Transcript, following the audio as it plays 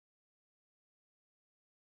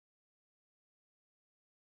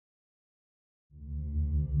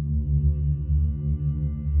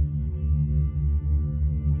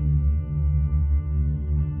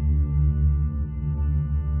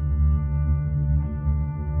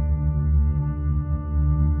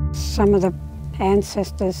Some of the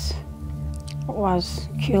ancestors was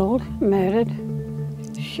killed, murdered,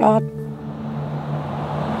 shot.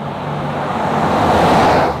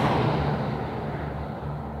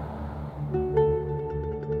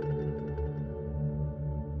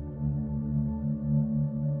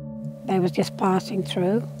 They was just passing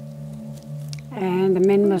through and the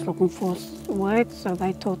men was looking for work, so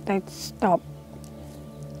they thought they'd stop.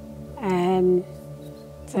 And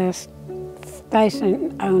the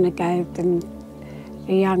station owner gave them,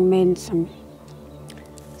 the young men,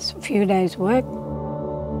 a few days' work.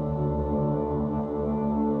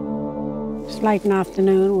 It was late in the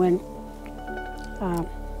afternoon when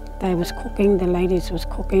they was cooking, the ladies was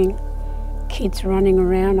cooking, kids running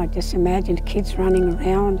around. I just imagined kids running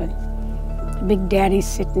around and the big daddy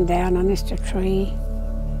sitting down underneath a tree,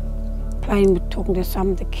 talking to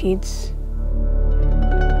some of the kids.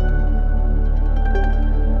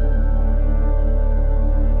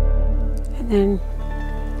 And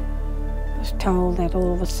I was told that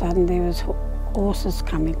all of a sudden there was horses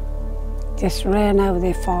coming. Just ran over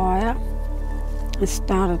their fire and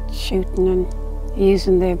started shooting and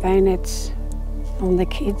using their bayonets on the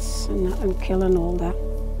kids and killing all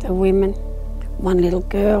the women. One little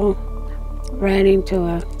girl ran into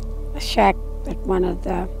a shack that one of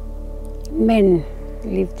the men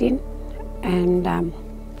lived in, and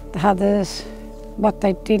the others, what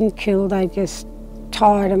they didn't kill, they just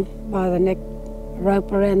tied them by the neck,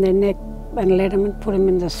 rope around their neck, and let them and put them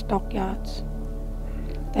in the stockyards.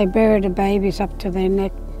 They buried the babies up to their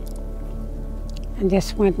neck and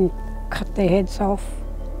just went and cut their heads off.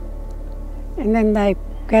 And then they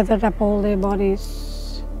gathered up all their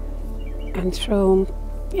bodies and threw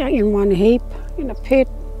them in one heap in a pit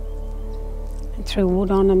and threw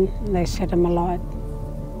wood on them, and they set them alight.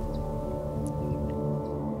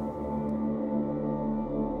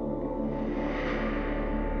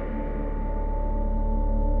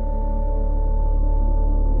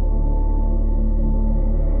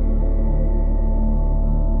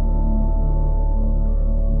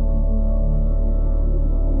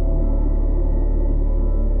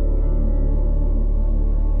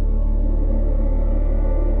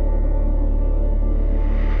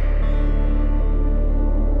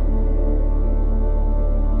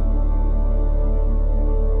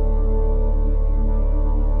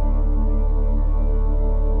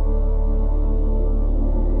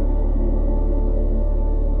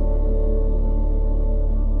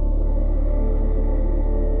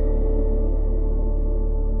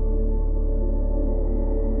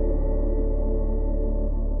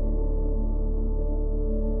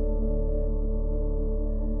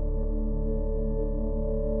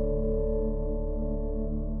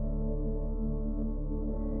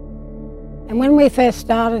 And when we first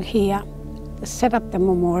started here to set up the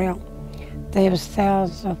memorial, there was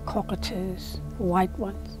thousands of cockatoos, white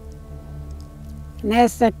ones. And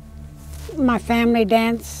as my family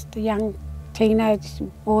danced, the young teenage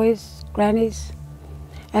boys, grannies,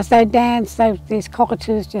 as they danced, these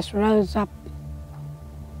cockatoos just rose up.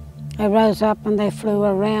 They rose up and they flew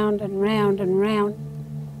around and round and round.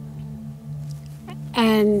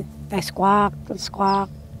 And they squawked and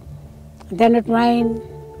squawked. And then it rained.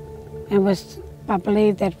 And I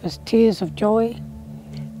believe that was tears of joy,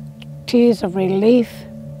 tears of relief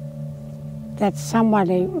that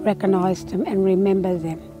somebody recognised them and remembered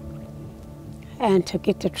them, and to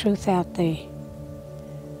get the truth out there.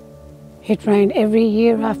 It rained every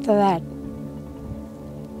year after that.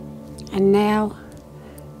 And now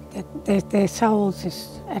that their souls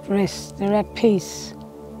is at rest, they're at peace,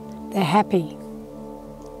 they're happy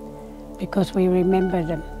because we remember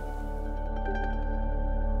them.